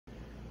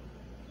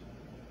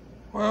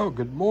Well,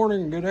 good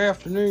morning, good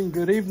afternoon,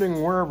 good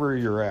evening, wherever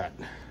you're at.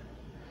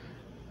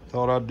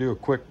 Thought I'd do a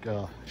quick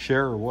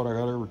share of what I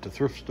got over at the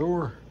thrift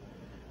store.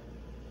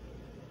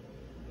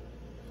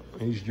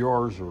 These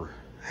jars are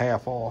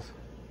half off.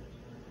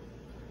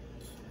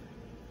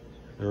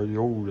 They're the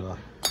old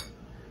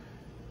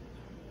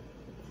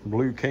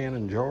blue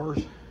cannon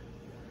jars.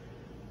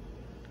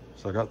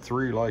 So I got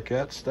 3 like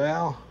that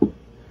style.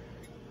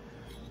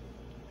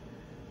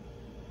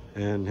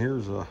 And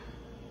here's a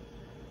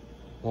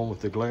one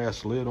with the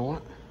glass lid on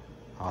it.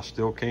 I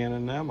still can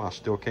in them. I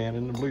still can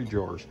in the blue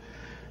jars.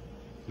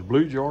 The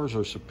blue jars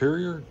are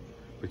superior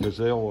because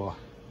they'll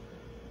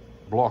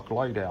block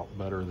light out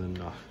better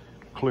than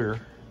clear.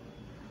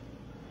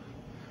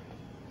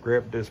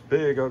 Grabbed this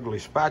big ugly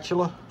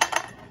spatula.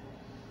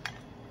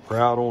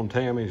 Proud on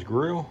Tammy's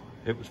grill.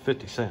 It was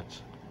 50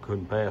 cents.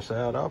 Couldn't pass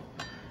that up.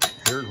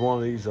 Here's one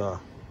of these I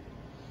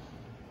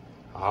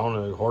don't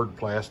know, hard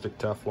plastic,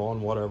 Teflon,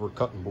 whatever,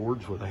 cutting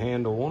boards with a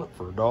handle on it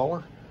for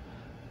 $1.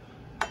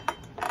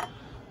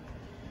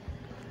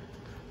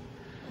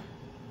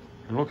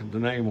 And look at the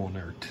name on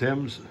there,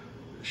 Tim's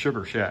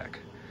Sugar Shack.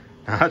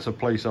 Now that's a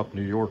place up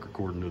New York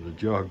according to the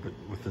jug, but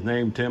with the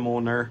name Tim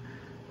on there,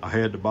 I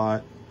had to buy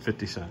it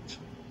 50 cents.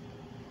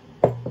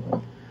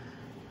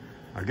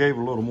 I gave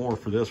a little more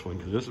for this one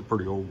because this is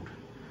pretty old,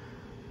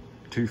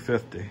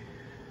 $2.50.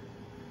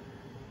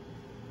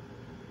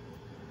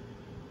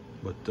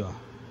 But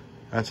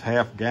that's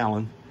half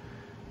gallon,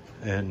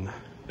 and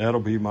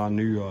that'll be my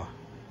new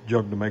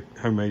jug to make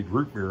homemade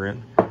root beer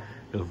in.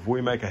 If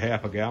we make a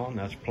half a gallon,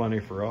 that's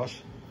plenty for us.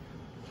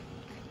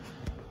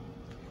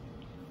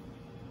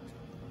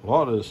 A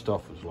lot of this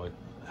stuff is like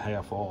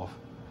half off.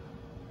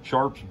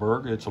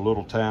 Sharpsburg, it's a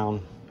little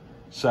town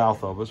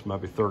south of us,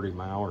 maybe 30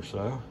 miles or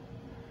so.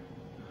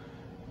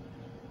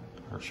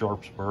 Or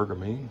Sharpsburg, I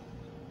mean.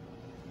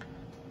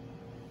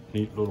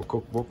 Neat little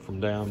cookbook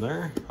from down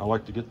there. I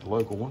like to get the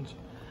local ones.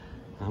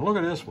 And look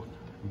at this one,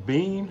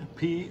 bean,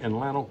 pea, and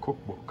lentil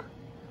cookbook.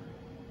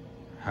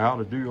 How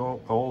to do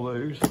all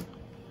those.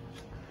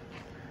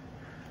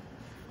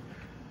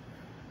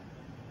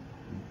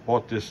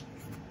 Bought this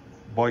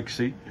bike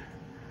seat,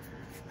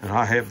 and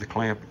I have the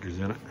clamp that goes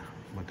in it,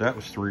 but that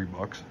was $3.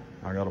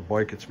 I got a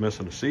bike that's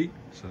missing a seat,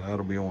 so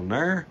that'll be on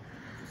there.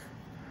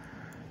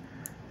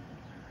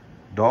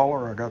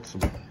 $1, I got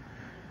some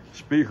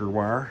speaker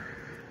wire,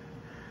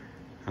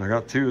 and I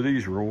got 2 of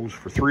these rolls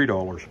for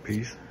 $3 a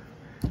piece.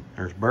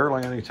 There's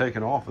barely any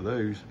taken off of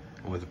those,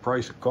 and with the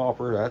price of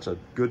copper, that's a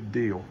good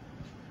deal.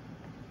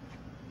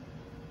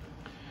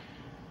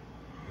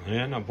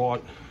 And I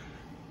bought,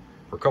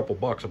 for a couple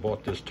bucks, I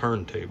bought this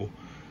turntable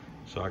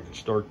so I can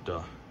start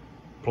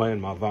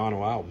playing my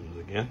vinyl albums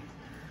again.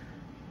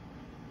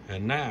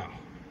 And now,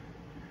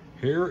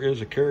 here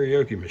is a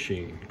karaoke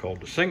machine called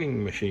the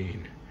Singing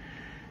Machine,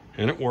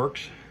 and it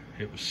works.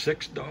 It was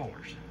 $6.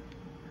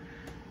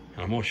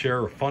 And I'm gonna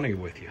share a funny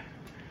with you.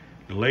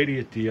 The lady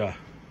at the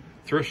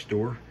thrift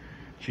store,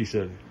 she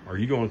said, "Are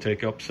you gonna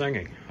take up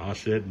singing?" I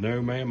said,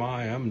 "No, ma'am,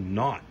 I am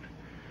not."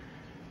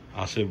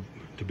 I said,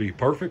 "To be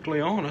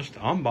perfectly honest,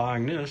 I'm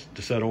buying this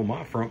to sit on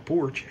my front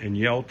porch and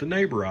yell at the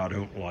neighbor I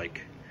don't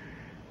like."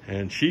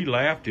 And she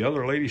laughed. The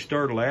other lady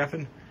started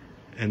laughing.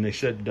 And they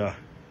said, well,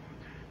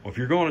 if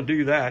you're going to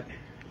do that,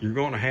 you're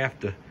going to have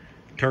to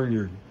turn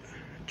your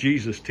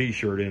Jesus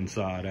t-shirt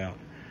inside out.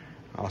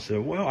 I said,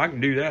 well, I can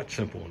do that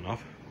simple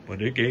enough.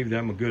 But it gave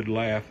them a good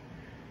laugh.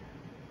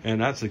 And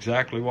that's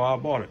exactly why I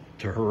bought it,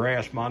 to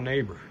harass my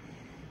neighbor.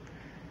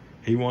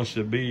 He wants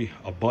to be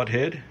a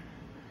butthead.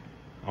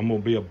 I'm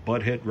going to be a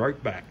butthead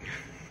right back.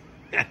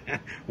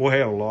 We'll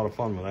have a lot of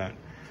fun with that.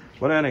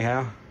 But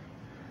anyhow,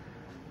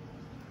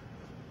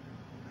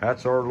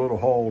 that's our little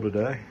haul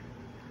today.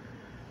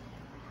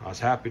 I was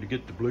happy to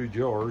get the blue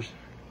jars.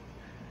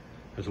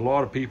 There's a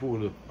lot of people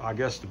that, I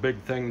guess the big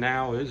thing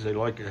now is they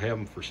like to have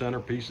them for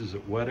centerpieces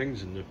at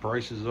weddings, and the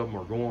prices of them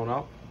are going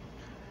up.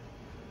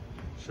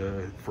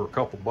 So for a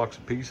couple bucks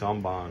a piece,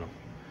 I'm buying them.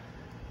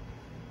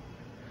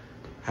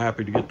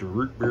 Happy to get the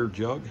root beer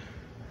jug.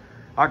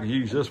 I could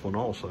use this one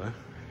also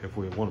if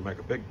we want to make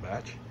a big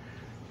batch.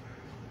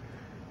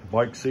 The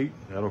bike seat,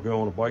 that'll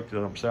go on a bike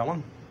that I'm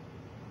selling.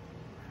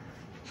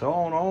 So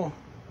all in all,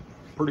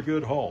 pretty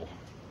good haul.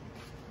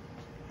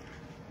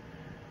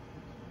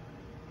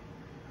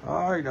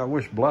 All right, I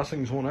wish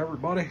blessings on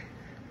everybody.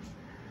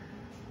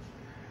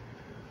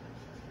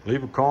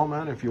 Leave a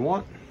comment if you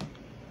want.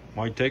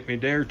 Might take me a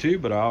day or two,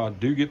 but I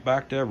do get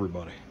back to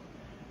everybody.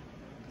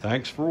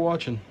 Thanks for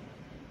watching.